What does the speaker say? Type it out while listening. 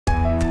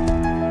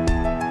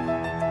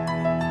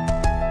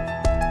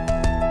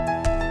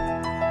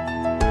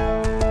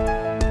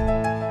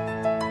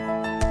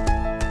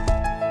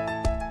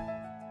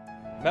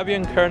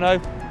Mebyon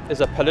Kernow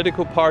is a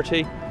political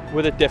party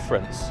with a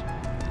difference.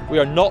 We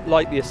are not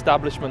like the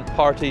establishment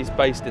parties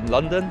based in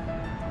London.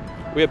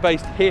 We are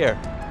based here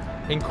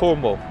in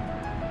Cornwall.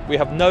 We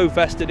have no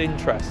vested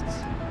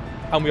interests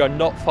and we are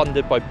not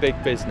funded by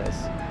big business.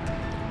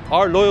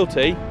 Our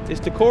loyalty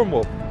is to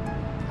Cornwall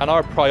and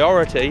our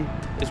priority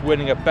is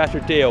winning a better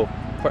deal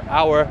for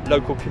our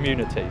local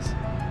communities.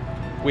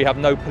 We have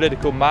no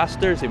political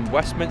masters in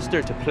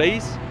Westminster to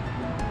please,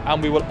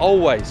 and we will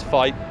always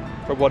fight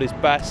for what is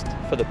best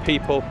for the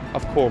people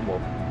of Cornwall.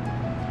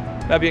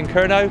 Mebyon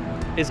Kernow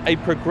is a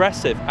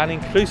progressive and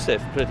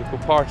inclusive political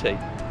party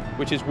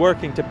which is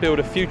working to build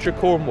a future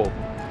Cornwall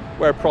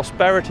where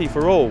prosperity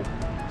for all,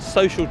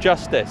 social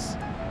justice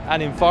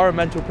and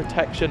environmental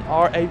protection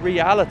are a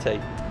reality.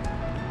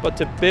 But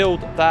to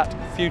build that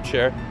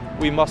future,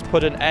 we must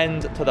put an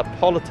end to the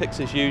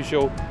politics as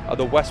usual of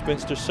the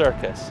Westminster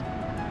circus,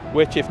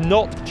 which if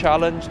not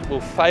challenged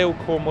will fail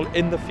Cornwall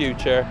in the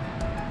future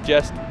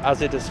just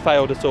as it has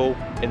failed us all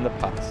in the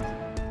past.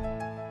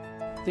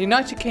 The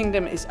United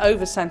Kingdom is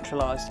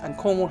over-centralised and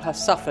Cornwall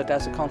has suffered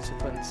as a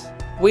consequence.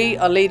 We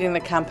are leading the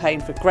campaign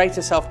for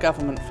greater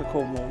self-government for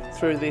Cornwall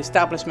through the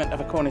establishment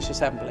of a Cornish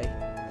Assembly.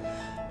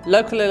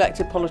 Local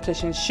elected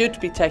politicians should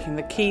be taking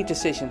the key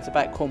decisions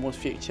about Cornwall's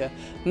future,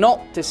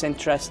 not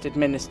disinterested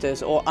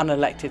ministers or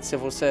unelected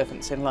civil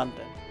servants in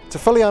London. To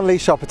fully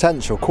unleash our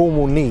potential,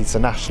 Cornwall needs a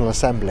National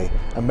Assembly,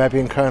 and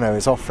Mebyon Kernow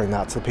is offering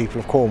that to the people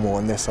of Cornwall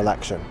in this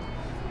election.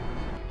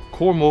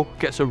 Cornwall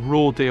gets a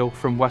raw deal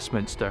from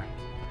Westminster.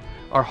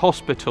 Our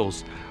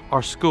hospitals,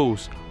 our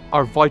schools,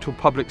 our vital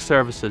public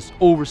services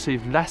all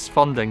receive less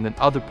funding than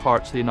other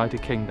parts of the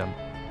United Kingdom.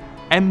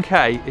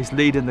 MK is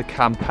leading the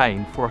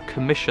campaign for a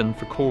commission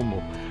for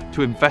Cornwall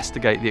to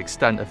investigate the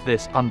extent of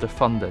this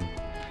underfunding,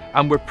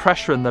 and we're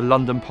pressuring the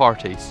London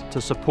parties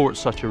to support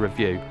such a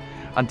review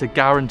and to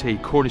guarantee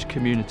Cornish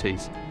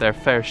communities their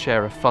fair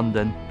share of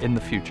funding in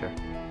the future.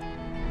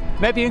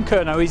 Mebyon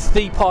Kernow is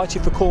the party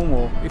for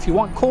Cornwall. If you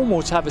want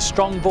Cornwall to have a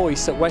strong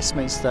voice at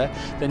Westminster,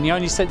 then the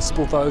only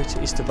sensible vote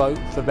is to vote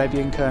for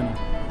Mebyon Kernow.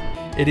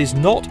 It is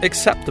not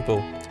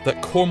acceptable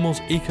that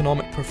Cornwall's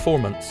economic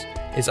performance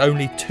is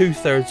only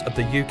 2/3 of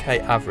the UK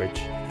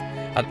average,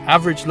 and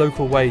average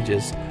local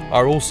wages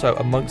are also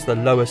amongst the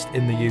lowest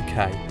in the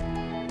UK.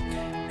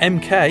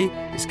 MK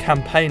is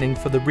campaigning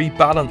for the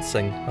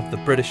rebalancing of the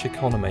British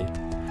economy,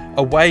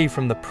 away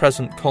from the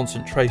present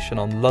concentration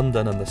on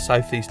London and the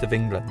southeast of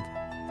England.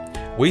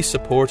 We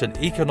support an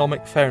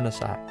Economic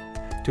Fairness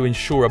Act to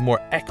ensure a more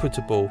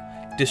equitable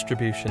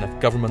distribution of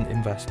government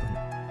investment.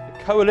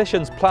 The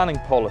Coalition's planning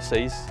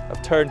policies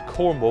have turned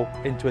Cornwall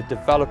into a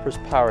developer's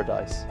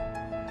paradise.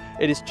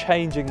 It is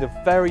changing the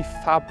very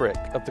fabric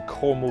of the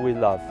Cornwall we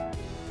love.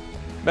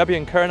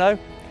 Mebyon Kernow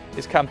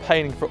is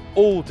campaigning for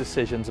all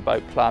decisions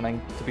about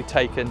planning to be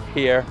taken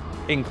here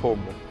in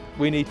Cornwall.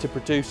 We need to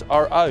produce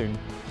our own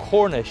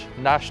Cornish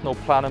National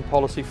Plan and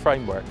Policy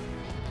Framework.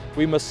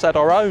 We must set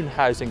our own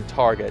housing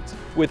targets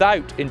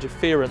without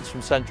interference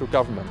from central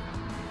government.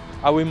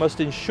 And we must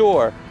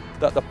ensure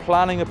that the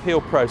planning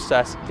appeal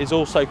process is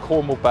also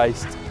Cornwall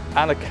based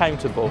and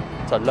accountable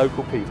to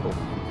local people.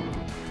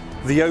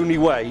 The only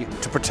way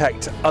to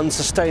protect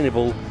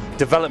unsustainable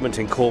development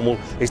in Cornwall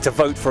is to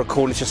vote for a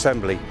Cornish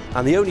Assembly,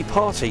 and the only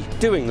party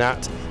doing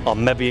that are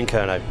Mebyon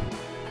Kernow.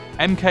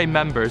 MK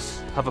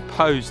members have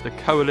opposed the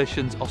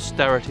Coalition's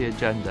austerity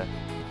agenda.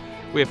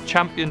 We have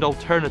championed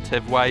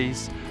alternative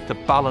ways to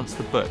balance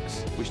the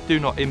books, which do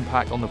not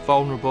impact on the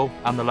vulnerable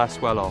and the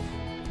less well off.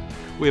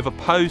 We have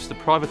opposed the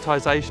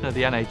privatisation of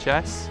the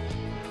NHS,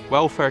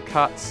 welfare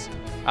cuts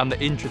and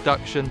the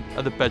introduction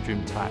of the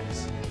bedroom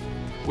tax.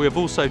 We have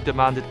also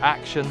demanded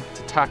action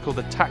to tackle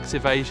the tax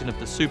evasion of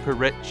the super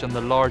rich and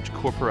the large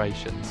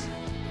corporations.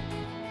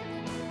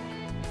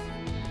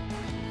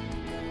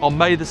 On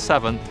May the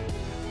 7th,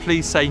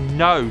 please say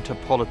no to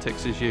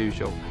politics as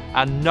usual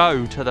and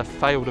no to the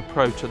failed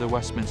approach of the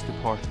Westminster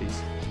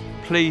parties.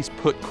 Please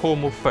put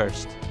Cornwall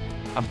first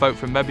and vote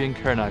for Mebyon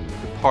Kernow,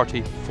 the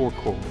party for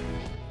Cornwall.